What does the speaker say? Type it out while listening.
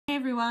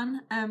everyone,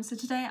 so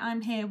today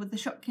I'm here with the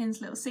Shopkins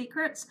Little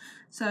Secrets.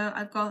 So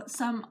I've got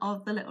some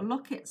of the little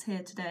lockets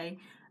here today.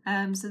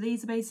 So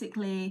these are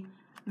basically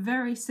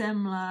very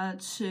similar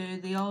to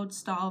the old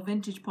style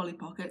vintage Polly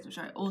Pockets, which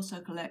I also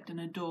collect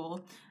and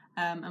adore.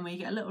 And where you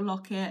get a little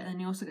locket and then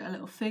you also get a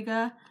little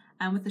figure.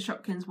 And with the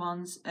Shopkins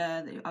ones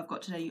that I've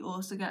got today, you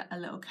also get a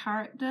little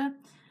character.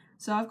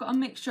 So I've got a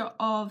mixture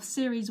of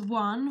series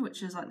 1,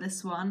 which is like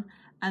this one,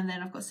 and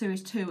then I've got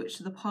series 2, which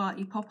is the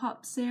party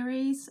pop-up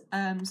series.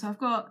 So I've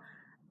got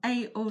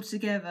 8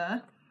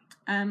 altogether.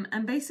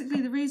 And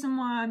basically the reason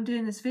why I'm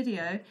doing this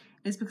video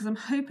is because I'm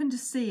hoping to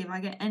see if I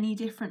get any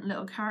different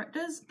little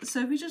characters.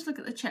 So if we just look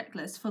at the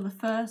checklist for the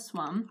first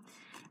one,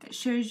 it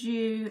shows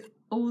you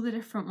all the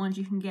different ones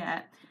you can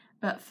get.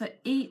 But for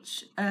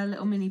each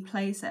little mini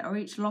playset or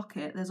each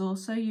locket, there's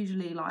also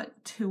usually like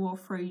 2 or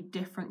 3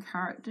 different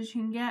characters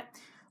you can get.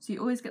 So you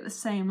always get the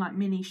same like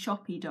mini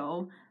shoppy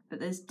doll, but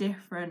there's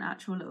different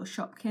actual little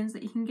Shopkins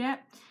that you can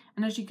get.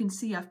 And as you can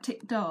see, I've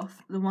ticked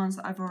off the ones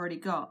that I've already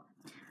got.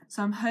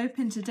 So I'm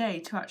hoping today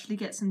to actually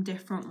get some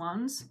different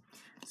ones.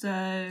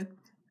 So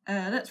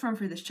let's run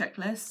through this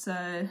checklist.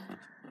 So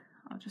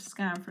I'll just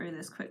scan through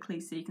this quickly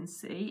so you can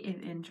see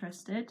if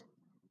interested.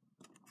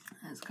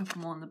 There's a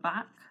couple more on the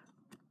back.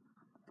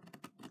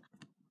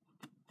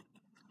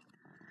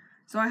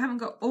 So I haven't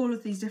got all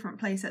of these different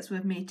playsets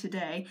with me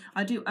today.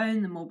 I do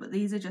own them all, but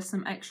these are just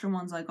some extra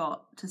ones I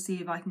got to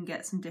see if I can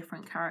get some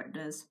different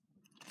characters.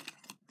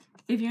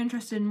 If you're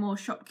interested in more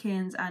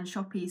Shopkins and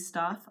Shoppy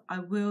stuff, I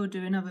will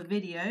do another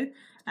video,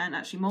 and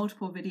actually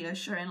multiple videos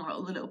showing like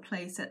all the little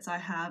playsets I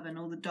have and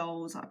all the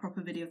dolls, like a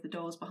proper video of the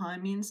dolls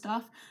behind me and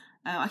stuff.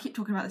 I keep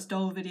talking about this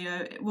doll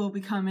video, it will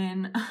be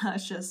coming.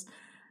 It's just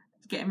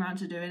getting around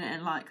to doing it,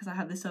 and like because I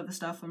have this other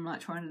stuff, I'm like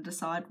trying to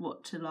decide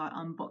what to like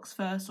unbox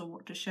first or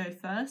what to show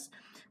first.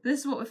 But this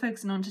is what we're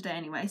focusing on today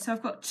anyway. So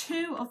I've got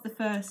 2 of the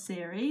first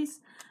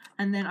series,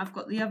 and then I've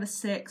got the other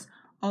 6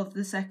 of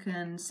the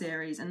second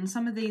series. And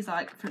some of these,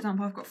 like for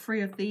example, I've got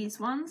 3 of these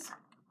ones,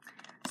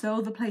 so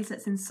all the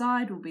playsets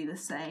inside will be the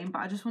same, but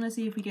I just want to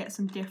see if we get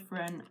some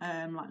different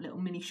like little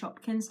mini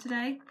Shopkins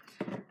today.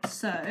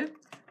 So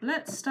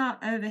let's start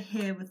over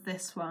here with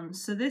this one.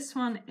 So this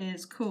one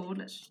is called,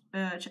 let's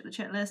check the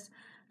checklist,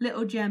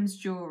 Little Gems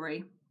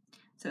Jewelry.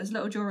 So it's a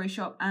little jewelry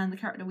shop, and the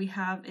character we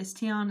have is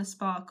Tiana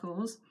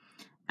Sparkles,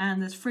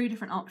 and there's 3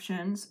 different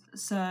options.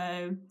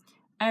 So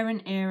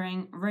Erin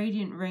Earring,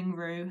 Radiant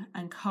Ringroo,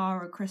 and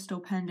Cara Crystal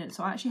Pendant.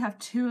 So I actually have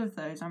 2 of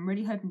those. I'm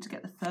really hoping to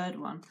get the 3rd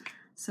one.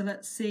 So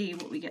let's see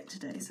what we get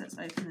today. So let's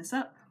open this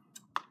up.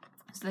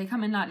 So they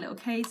come in like little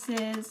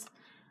cases,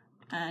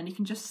 and you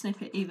can just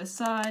snip it either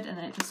side, and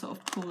then it just sort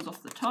of pulls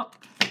off the top.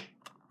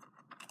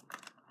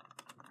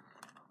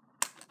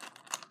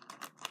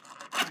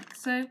 Like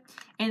so.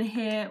 In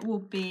here will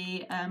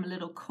be a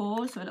little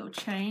cord, so a little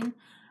chain,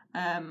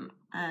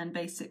 and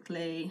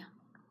basically,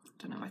 I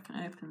don't know if I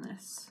can open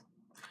this.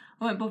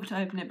 I won't bother to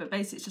open it, but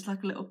basically it's just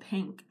like a little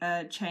pink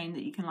chain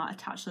that you can like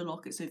attach to the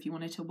locket, so if you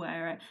wanted to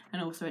wear it,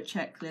 and also a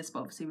checklist, but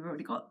obviously we've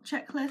already got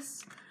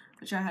checklists,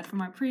 which I had from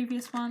my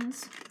previous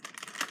ones.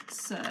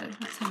 So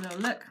let's have a little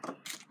look.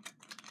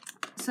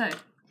 So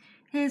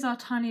here's our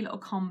tiny little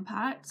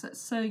compact. So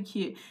it's so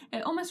cute.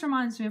 It almost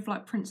reminds me of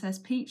like Princess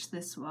Peach,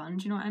 this one.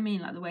 Do you know what I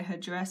mean? Like the way her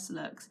dress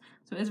looks.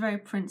 So it is very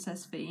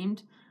princess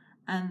themed.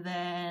 And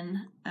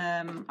then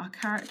our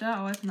character,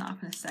 I'll open that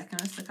up in a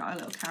second. Let's look at our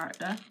little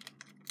character.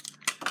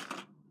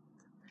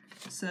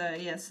 So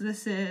yeah, so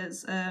this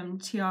is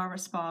Tiara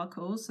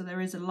Sparkles. So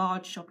there is a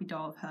large shoppy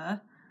doll of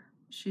her.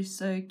 She's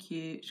so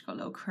cute. She's got a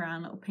little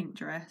crown, little pink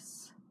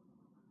dress.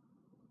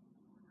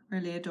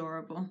 Really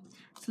adorable.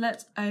 So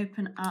let's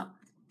open up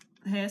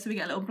here. So we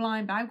get a little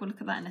blind bag. We'll look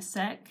at that in a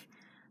sec.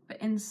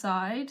 But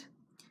inside,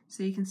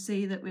 so you can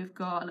see that we've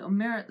got a little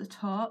mirror at the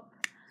top,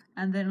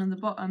 and then on the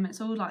bottom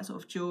it's all like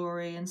sort of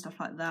jewelry and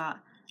stuff like that.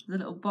 The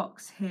little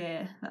box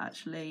here that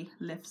actually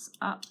lifts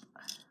up.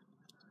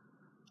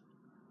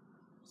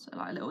 So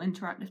like little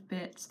interactive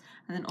bits,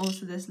 and then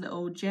also this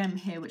little gem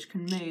here which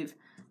can move.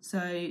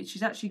 So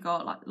she's actually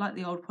got like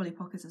the old Polly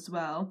Pockets as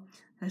well,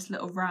 this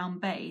little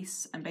round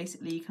base, and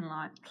basically you can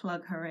like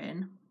plug her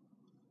in,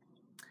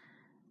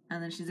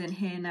 and then she's in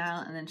here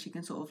now, and then she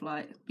can sort of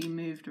like be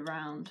moved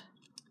around,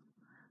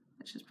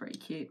 which is pretty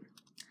cute.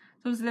 So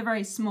obviously they're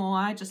very small.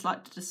 I just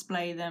like to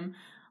display them.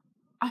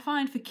 I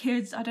find for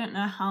kids, I don't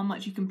know how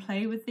much you can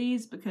play with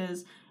these,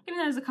 because even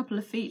though there's a couple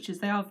of features,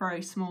 they are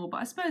very small, but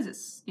I suppose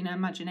it's, you know,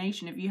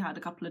 imagination. If you had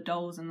a couple of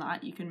dolls and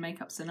that, you can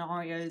make up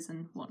scenarios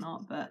and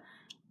whatnot. But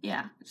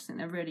yeah, I just think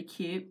they're really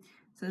cute.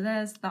 So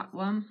there's that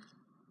one.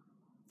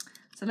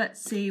 So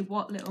let's see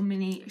what little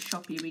mini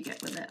shoppy we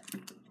get with it.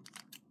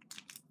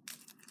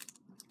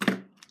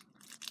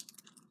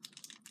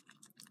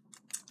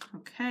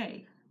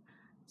 Okay.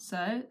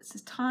 So it's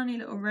this tiny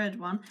little red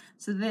one.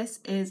 So this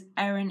is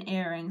Erin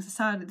Earring. So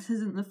sadly this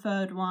isn't the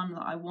 3rd one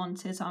that I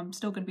wanted, so I'm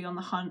still going to be on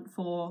the hunt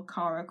for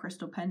Cara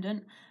Crystal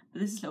Pendant.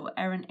 But this is little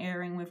Erin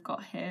Earring we've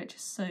got here, which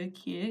is so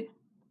cute.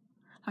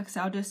 Like I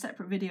said, I'll do a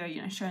separate video,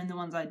 you know, showing the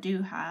ones I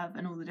do have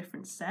and all the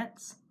different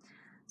sets.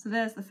 So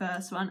there's the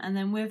first one, and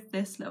then with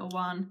this little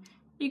one,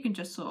 you can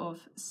just sort of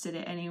sit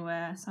it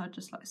anywhere. So I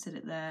just like sit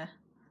it there.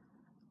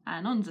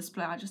 And on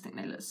display, I just think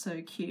they look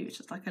so cute. It's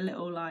just like a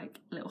little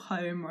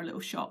home or a little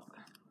shop.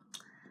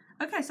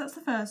 Okay, so that's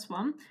the first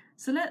one.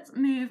 So let's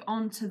move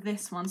on to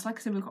this one. So like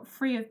I said, we've got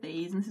 3 of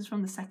these, and this is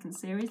from the second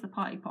series, the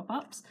Party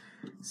Pop-Ups.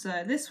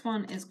 So this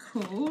one is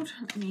called,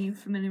 let me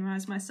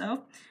familiarise myself,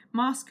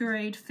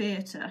 Masquerade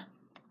Theatre.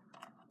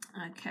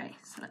 Okay,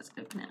 so let's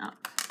open it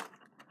up.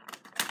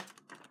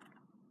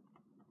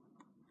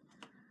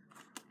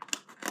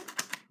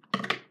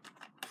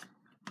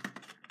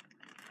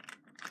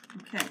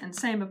 Okay, and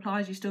same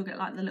applies, you still get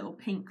like the little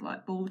pink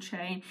like ball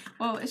chain.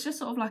 Well, it's just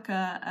sort of like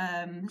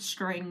a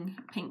string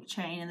pink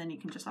chain, and then you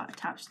can just like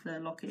attach the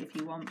locket if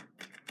you want.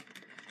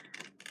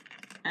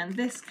 And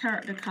this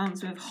character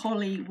comes with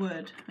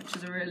Hollywood, which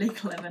is a really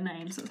clever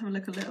name. So let's have a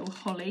look at little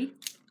Holly.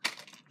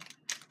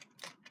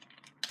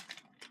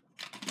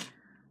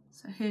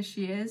 So here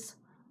she is,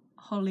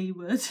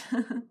 Hollywood.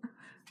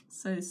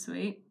 So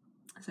sweet.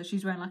 So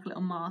she's wearing like a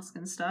little mask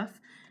and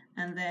stuff.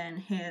 And then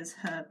here's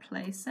her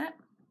playset.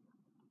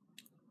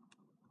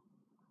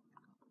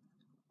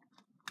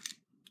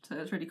 So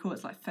it's really cool,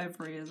 it's like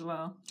feathery as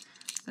well.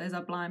 So there's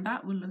our blind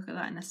bat, we'll look at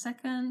that in a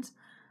second.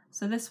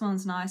 So this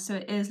one's nice, so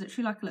it is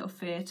literally like a little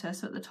theatre.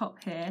 So at the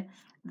top here,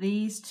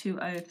 these 2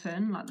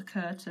 open, like the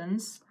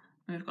curtains,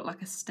 and we've got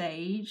like a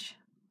stage.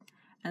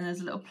 And there's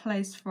a little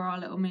place for our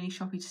little mini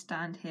shoppy to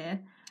stand here.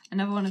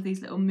 Another one of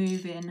these little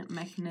move-in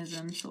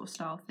mechanism sort of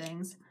style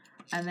things.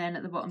 And then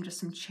at the bottom, just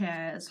some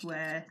chairs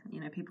where,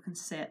 you know, people can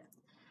sit.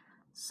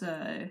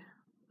 So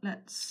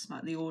let's,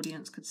 like the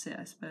audience could sit,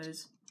 I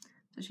suppose.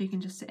 So she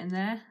can just sit in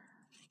there.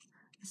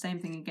 The same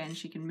thing again,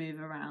 she can move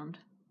around.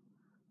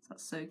 So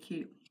that's so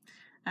cute.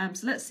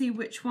 So let's see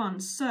which one.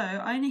 So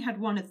I only had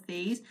 1 of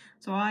these.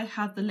 So I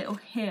had the little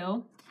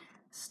heel,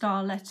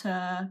 star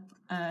letter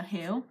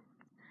heel.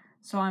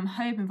 So I'm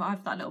hoping for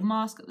either that little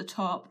mask at the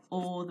top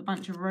or the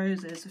bunch of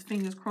roses. So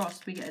fingers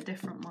crossed we get a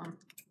different one.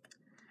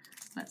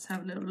 Let's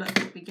have a little look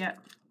what we get.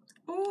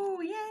 Oh,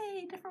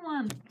 yay, different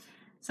one.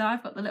 So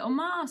I've got the little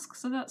mask.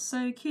 So that's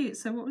so cute.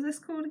 So what was this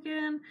called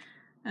again?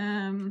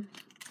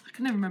 I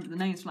can never remember the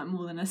names for like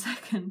more than a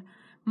second.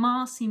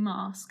 Marcy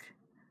Mask.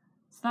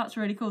 So that's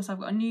really cool. So I've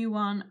got a new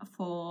one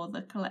for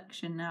the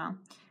collection now.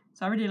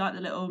 So I really like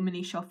the little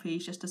mini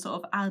shoppies just to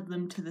sort of add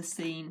them to the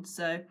scene.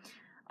 So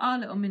our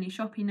little mini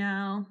shoppy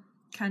now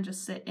can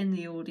just sit in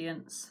the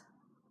audience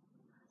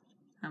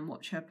and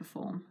watch her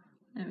perform.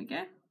 There we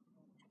go.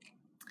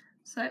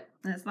 So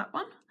there's that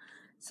one.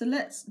 So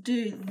let's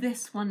do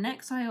this one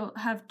next. I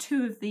have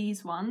 2 of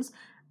these ones,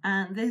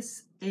 and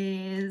this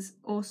is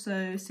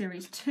also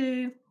series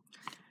 2.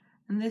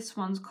 And this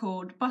one's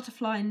called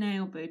Butterfly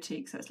Nail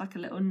Boutique. So it's like a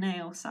little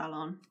nail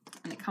salon,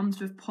 and it comes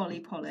with Polly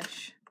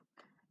Polish,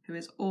 who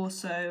is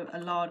also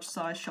a large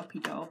size shoppy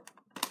doll.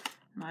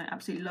 And I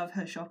absolutely love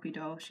her shoppy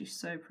doll. She's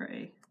so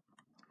pretty.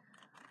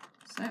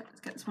 So let's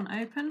get this one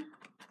open.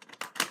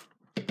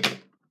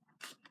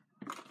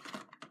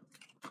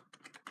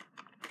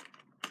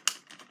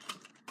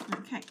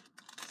 Okay,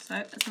 so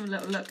let's have a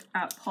little look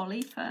at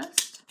Polly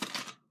first.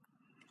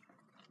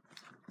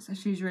 So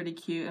she's really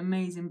cute,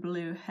 amazing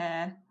blue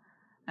hair.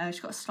 She's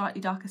got a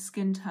slightly darker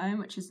skin tone,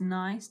 which is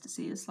nice to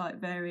see a slight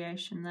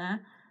variation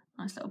there.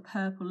 Nice little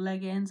purple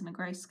leggings and a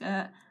grey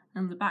skirt.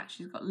 And on the back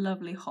she's got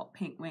lovely hot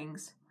pink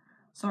wings.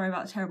 Sorry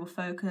about the terrible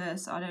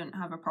focus, I don't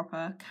have a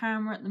proper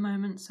camera at the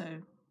moment, so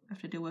I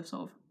have to deal with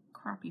sort of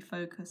crappy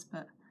focus,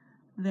 but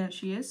there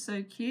she is,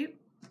 so cute.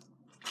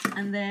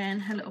 And then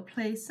her little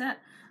play set.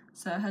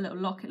 So her little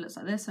locket looks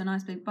like this, so a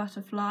nice big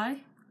butterfly.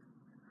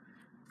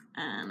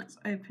 And let's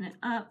open it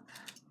up.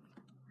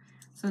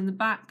 So in the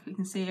back you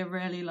can see a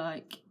really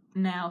like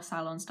nail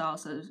salon style,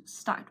 so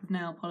stacked with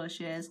nail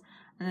polishes.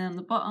 And then on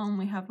the bottom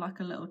we have like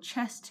a little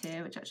chest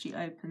here which actually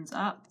opens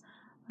up.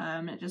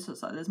 It just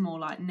looks like there's more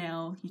like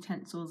nail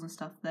utensils and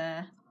stuff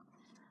there.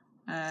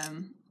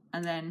 And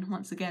then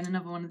once again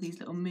another one of these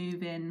little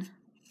move-in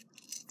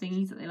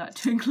thingies that they like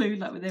to include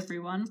like with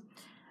everyone.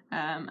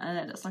 And then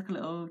it looks like a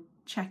little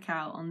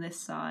checkout on this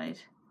side,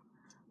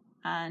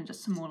 and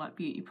just some more like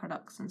beauty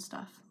products and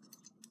stuff.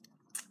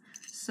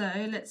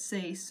 So let's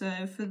see,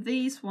 so for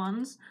these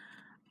ones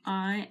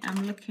I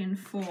am looking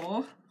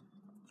for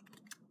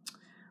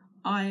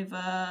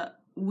either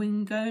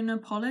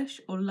Wingona polish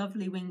or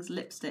Lovely Wings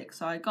lipstick.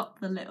 So I got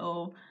the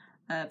little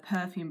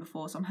perfume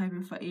before, so I'm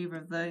hoping for either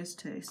of those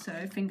 2.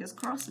 So fingers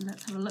crossed, and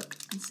let's have a look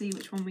and see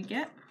which one we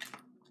get.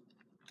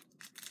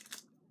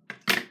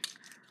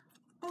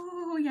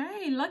 Oh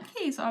yay,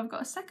 lucky! So I've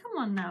got a second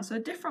one now, so a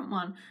different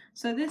one.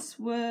 So this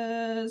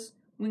was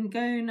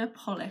Wingona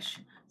polish.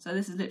 So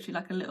this is literally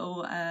like a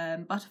little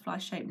butterfly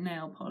shaped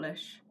nail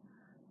polish.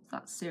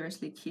 That's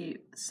seriously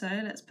cute. So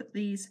let's put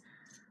these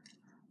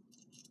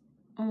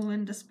all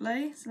in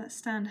display. So let's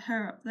stand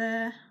her up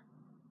there.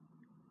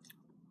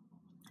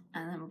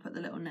 And then we'll put the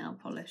little nail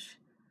polish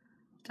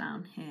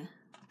down here.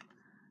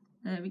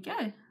 There we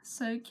go.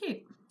 So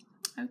cute.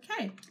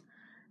 Okay.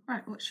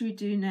 Right, what should we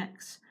do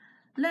next?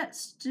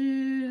 let's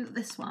do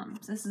this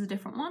one. So this is a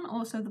different one,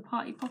 also the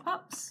party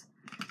pop-ups.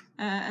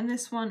 And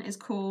this one is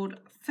called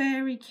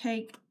Fairy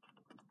Cake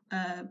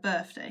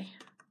Birthday.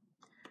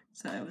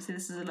 So obviously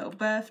this is a little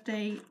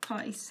birthday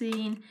party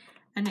scene,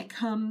 and it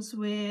comes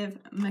with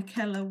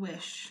Michaela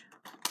Wish.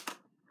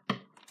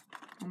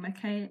 Or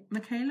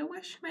Michaela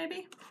Wish,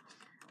 maybe?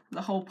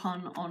 The whole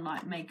pun on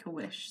like make a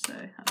wish, so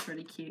that's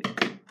really cute.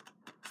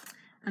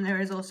 And there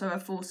is also a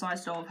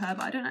full-size doll of her,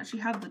 but I don't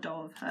actually have the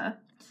doll of her,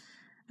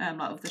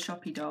 like of the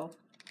Shoppy doll.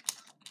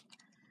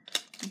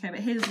 Okay, but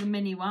here's the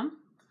mini one.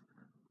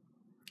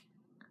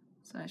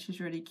 So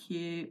she's really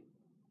cute.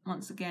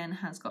 Once again,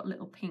 has got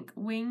little pink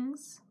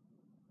wings.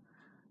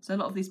 So a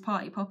lot of these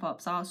party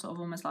pop-ups are sort of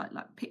almost like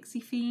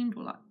pixie themed,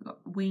 or like got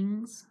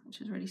wings,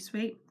 which is really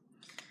sweet.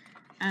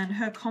 And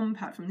her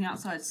compact from the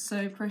outside is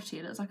so pretty.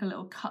 It looks like a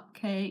little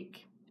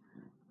cupcake.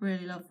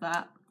 Really love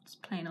that.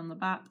 Just plain on the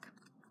back.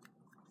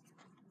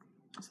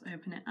 Let's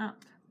open it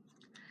up.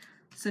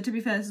 So to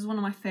be fair, this is one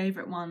of my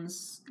favourite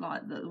ones,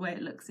 like the way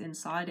it looks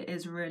inside. It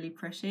is really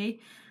pretty.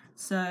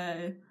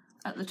 So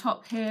at the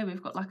top here,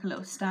 we've got like a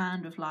little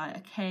stand with like a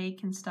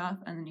cake and stuff,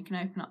 and then you can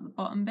open up the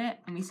bottom bit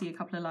and we see a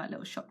couple of like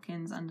little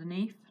Shopkins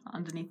underneath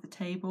the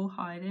table,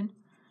 hiding,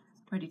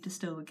 ready to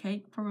steal the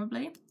cake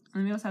probably. And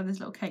then we also have this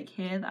little cake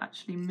here that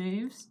actually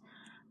moves,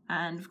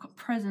 and we've got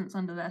presents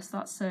under there, so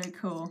that's so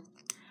cool.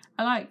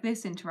 I like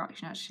this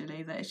interaction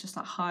actually, that it's just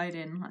like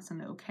hiding like some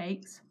little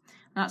cakes.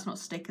 And that's not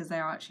stickers, they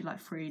are actually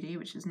like 3D,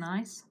 which is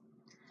nice.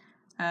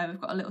 We've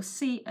got a little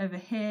seat over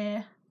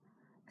here,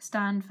 a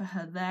stand for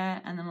her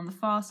there, and then on the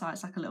far side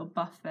it's like a little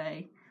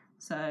buffet.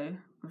 So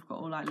we've got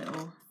all like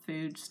little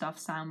food stuff,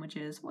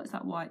 sandwiches. What is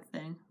that white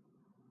thing?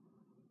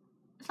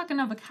 It's like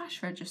another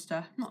cash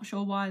register. Not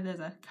sure why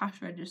there's a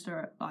cash register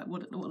at like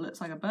what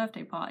looks like a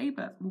birthday party,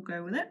 but we'll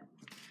go with it.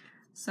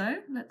 So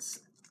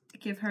let's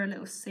give her a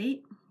little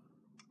seat.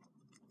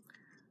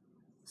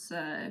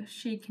 So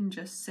she can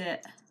just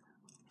sit.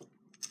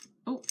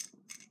 Oh,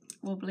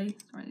 wobbly.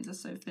 Sorry, these are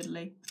so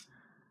fiddly.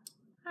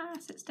 Ah,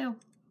 sit still.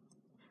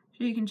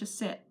 So you can just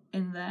sit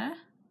in there.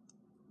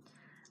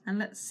 And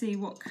let's see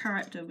what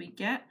character we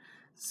get.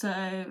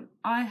 So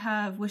I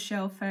have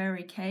Wishelle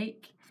Fairy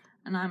Cake,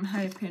 and I'm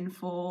hoping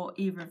for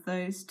either of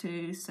those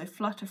two. So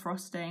Flutter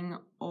Frosting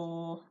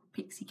or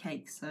Pixie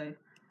Cake. So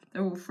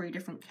they're all 3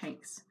 different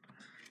cakes.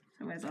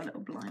 So where's our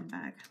little blind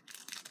bag?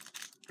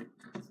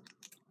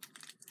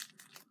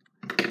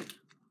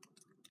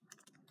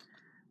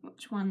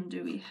 Which one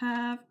do we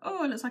have?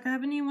 Oh, it looks like I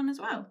have a new one as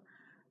well.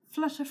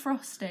 Flutter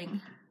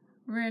Frosting.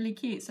 Really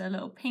cute. So a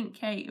little pink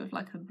cake with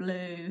like a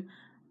blue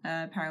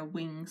pair of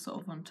wings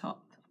sort of on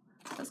top.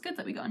 So that's good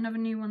that we got another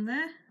new one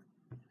there.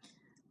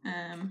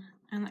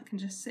 And that can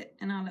just sit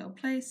in our little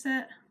play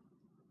set.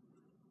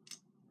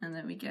 And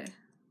there we go.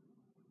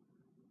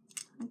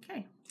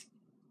 Okay.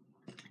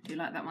 I do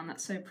like that one,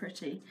 that's so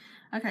pretty.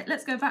 Okay,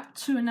 let's go back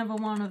to another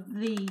one of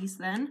these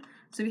then.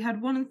 So we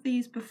had one of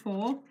these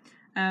before.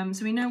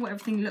 So we know what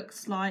everything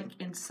looks like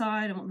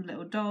inside and what the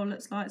little doll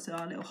looks like, so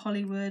our little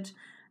Hollywood,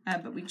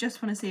 but we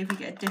just want to see if we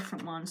get a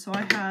different one. So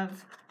I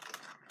have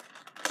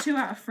 2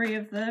 out of 3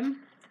 of them,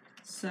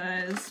 so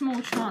there's a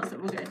small chance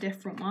that we'll get a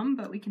different one,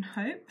 but we can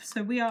hope.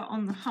 So we are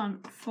on the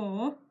hunt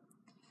for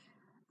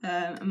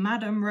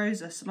Madame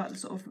Rosa, so like the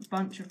sort of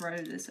bunch of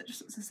roses, so it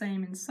just looks the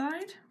same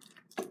inside.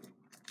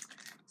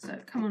 So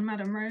come on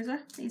Madame Rosa,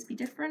 please be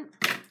different.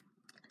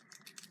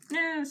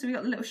 No, so we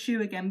got the little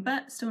shoe again,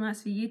 but still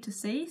nice for you to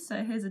see.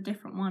 So here's a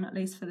different one, at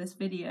least for this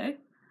video.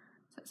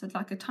 So it's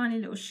like a tiny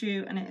little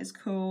shoe, and it is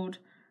called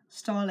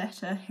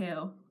Starletta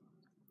Heel.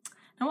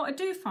 Now what I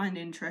do find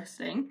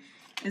interesting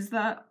is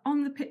that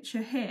on the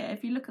picture here,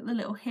 if you look at the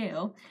little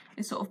heel,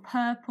 it's sort of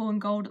purple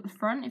and gold at the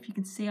front, if you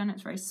can see. I know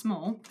it's very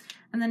small.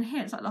 And then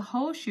here it's like the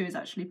whole shoe is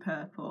actually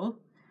purple,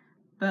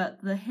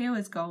 but the heel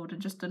is gold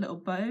and just a little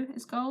bow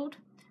is gold.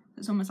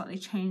 It's almost like they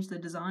changed the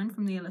design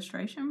from the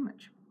illustration,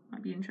 which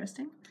might be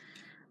interesting.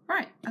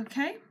 Right,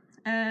 okay,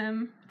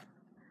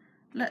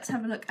 let's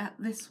have a look at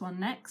this one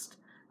next.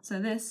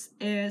 So this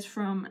is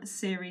from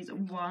series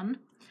 1,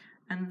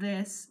 and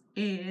this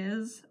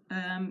is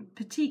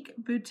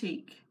Petite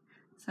Boutique.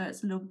 So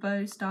it's a little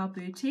bow style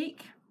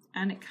boutique,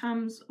 and it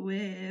comes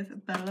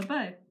with Bella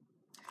Bow.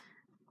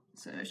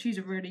 So she's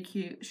a really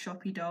cute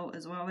Shoppy doll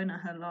as well in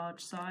her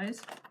large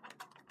size.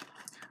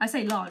 I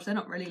say large, they're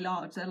not really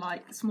large, they're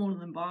like smaller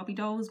than Barbie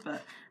dolls,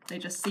 but they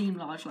just seem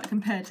large like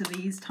compared to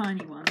these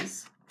tiny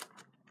ones.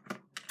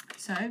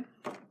 So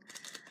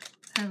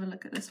let's have a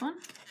look at this one.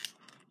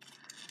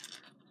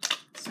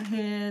 So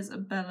here's a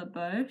Bella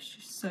Bow,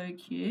 she's so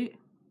cute.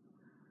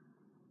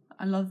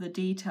 I love the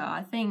detail.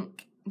 I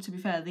think, to be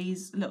fair,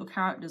 these little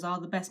characters are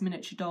the best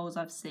miniature dolls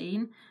I've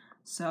seen.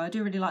 So I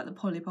do really like the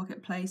Polly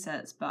Pocket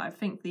playsets, but I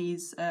think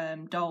these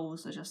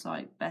dolls are just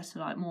like better,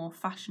 like more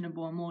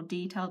fashionable and more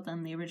detailed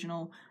than the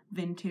original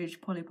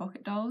vintage Polly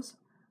Pocket dolls.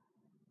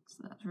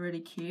 So that's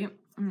really cute.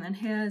 And then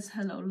here's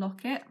her little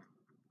locket.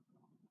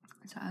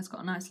 So it has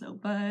got a nice little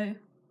bow,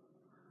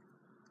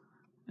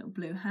 little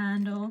blue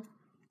handle.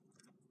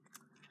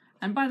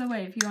 And by the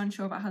way, if you're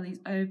unsure about how these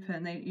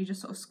open, you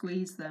just sort of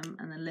squeeze them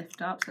and then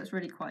lift up, so it's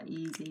really quite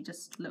easy,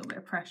 just a little bit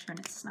of pressure and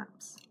it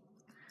snaps.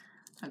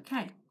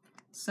 Okay,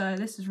 so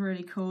this is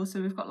really cool.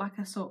 So we've got like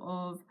a sort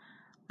of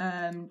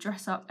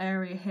dress up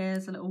area here.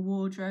 There's a little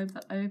wardrobe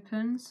that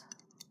opens,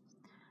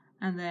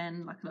 and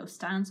then like a little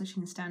stand so she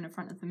can stand in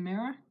front of the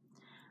mirror.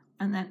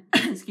 And then,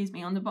 excuse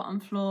me, on the bottom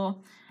floor,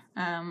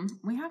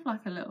 we have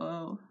like a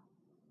little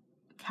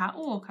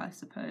catwalk, I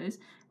suppose.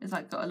 It's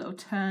like got a little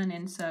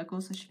turn-in circle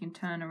so she can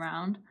turn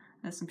around.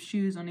 There's some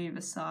shoes on either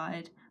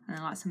side, and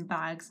then like some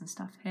bags and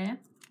stuff here.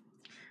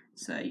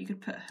 So you could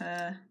put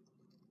her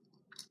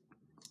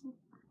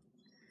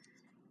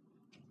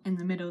in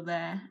the middle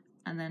there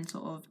and then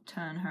sort of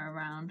turn her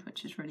around,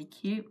 which is really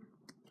cute.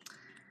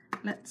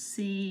 Let's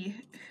see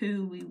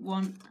who we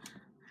want.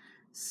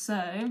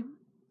 So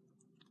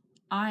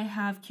I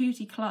have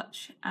Cutie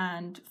Clutch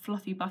and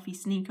Fluffy Buffy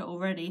Sneaker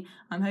already.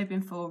 I'm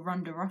hoping for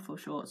Runda Ruffle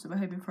shorts, so we're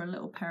hoping for a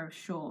little pair of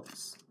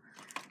shorts.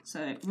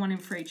 So 1 in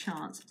 3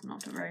 chance, it's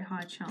not a very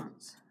high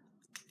chance.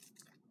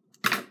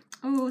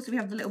 Oh, so we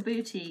have the little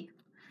booty.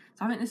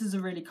 So I think this is a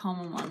really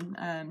common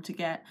one to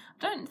get.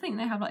 I don't think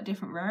they have like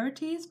different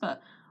rarities,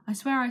 but I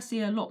swear I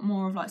see a lot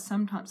more of like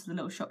some types of the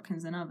little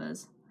Shopkins than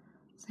others.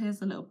 So here's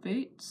the little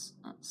boots.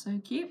 That's so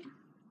cute.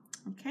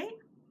 Okay,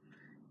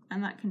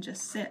 and that can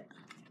just sit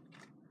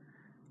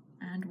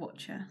and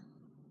watch her.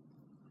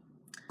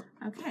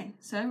 Okay,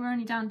 so we're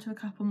only down to a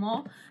couple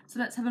more. So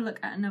let's have a look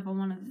at another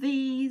one of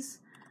these.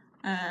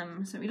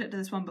 So we looked at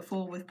this one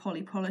before with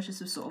Polly Polish.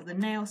 This was sort of the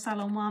nail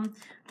salon one,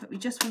 but we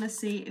just want to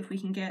see if we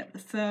can get the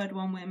third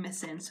one we're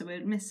missing. So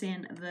we're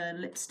missing the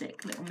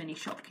lipstick little mini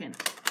Shopkin.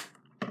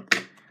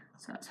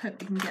 So let's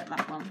hope we can get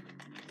that one.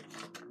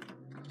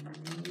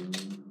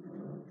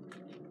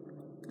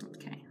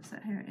 Okay, so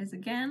here it is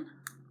again.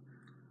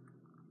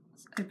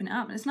 Let's open it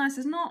up, and it's nice.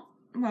 It's not,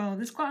 well,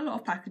 there's quite a lot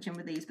of packaging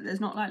with these, but there's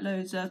not like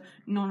loads of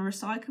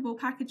non-recyclable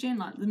packaging.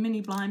 Like the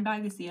mini blind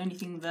bag is the only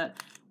thing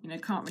that, you know,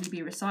 can't really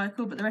be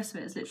recycled, but the rest of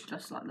it is literally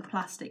just like the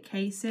plastic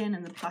casing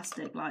and the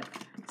plastic like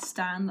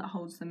stand that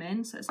holds them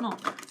in, so it's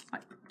not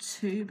like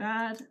too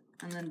bad.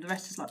 And then the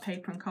rest is like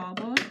paper and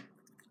cardboard.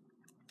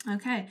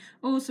 Okay,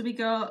 also we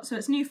got, so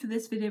it's new for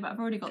this video, but I've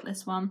already got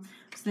this one.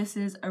 So this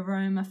is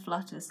Aroma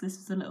Flutters. This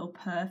is a little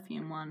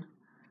perfume one.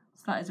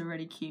 So that is a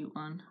really cute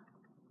one.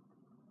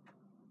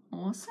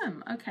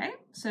 Awesome. Okay,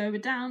 so we're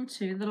down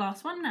to the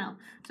last one now.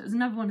 So it was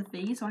another one of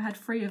these. So I had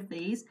 3 of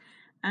these,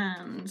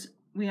 and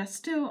we are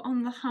still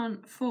on the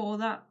hunt for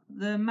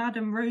the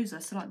Madame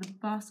Rosa, so like the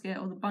basket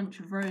or the bunch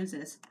of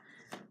roses.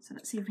 So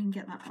let's see if we can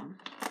get that one.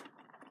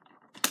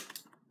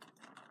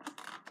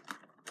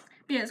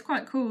 But yeah, it's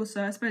quite cool.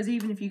 So I suppose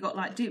even if you got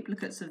like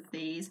duplicates of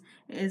these,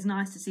 it is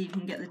nice to see if you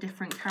can get the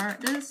different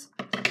characters.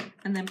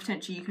 And then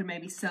potentially you could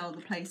maybe sell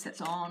the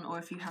playsets on, or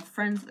if you have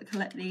friends that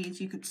collect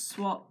these, you could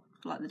swap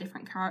like the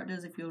different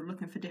characters if you're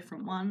looking for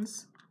different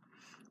ones.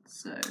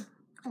 So,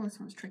 oh, this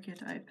one's trickier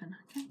to open.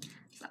 Okay,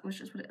 so that was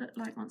just what it looked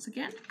like once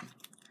again.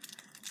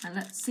 And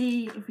let's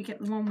see if we get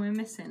the one we're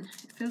missing.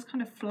 It feels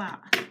kind of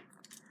flat.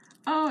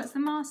 Oh, it's the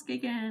mask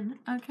again.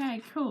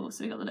 Okay, cool.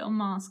 So we got the little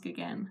mask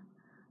again.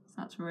 So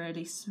that's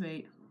really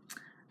sweet.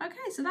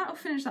 Okay, so that'll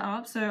finish that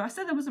up. So I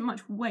said there wasn't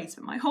much waste,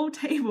 but my whole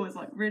table is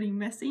like really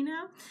messy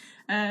now.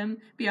 But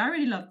yeah, I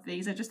really love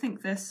these. I just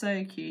think they're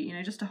so cute, you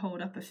know, just to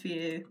hold up a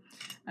few.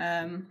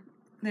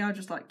 They are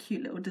just like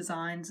cute little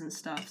designs and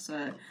stuff,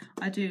 so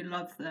I do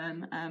love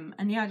them.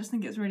 And yeah, I just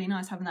think it's really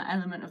nice having that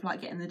element of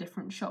like getting the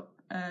different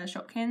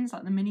Shopkins,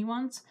 like the mini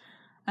ones.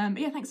 But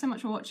yeah, thanks so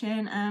much for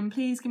watching.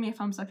 Please give me a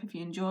thumbs up if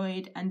you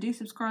enjoyed, and do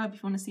subscribe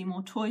if you want to see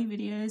more toy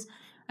videos.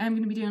 I'm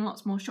going to be doing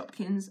lots more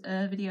Shopkins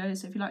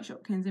videos, so if you like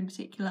Shopkins in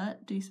particular,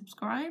 do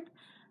subscribe.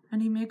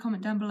 And leave me a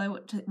comment down below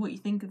what you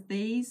think of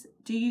these.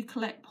 Do you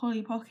collect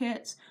Polly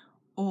Pockets,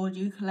 or do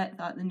you collect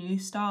like the new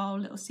style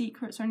little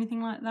secrets or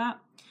anything like that?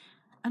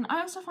 And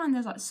I also find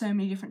there's like so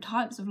many different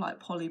types of like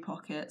Polly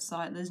Pockets.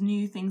 Like there's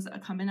new things that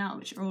are coming out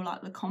which are all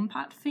like the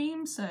compact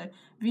theme. So if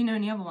you know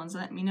any other ones,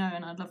 let me know,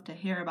 and I'd love to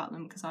hear about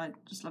them because I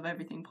just love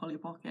everything Polly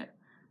Pocket.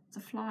 It's a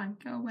fly,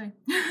 go away.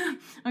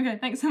 Okay,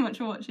 thanks so much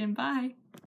for watching, bye.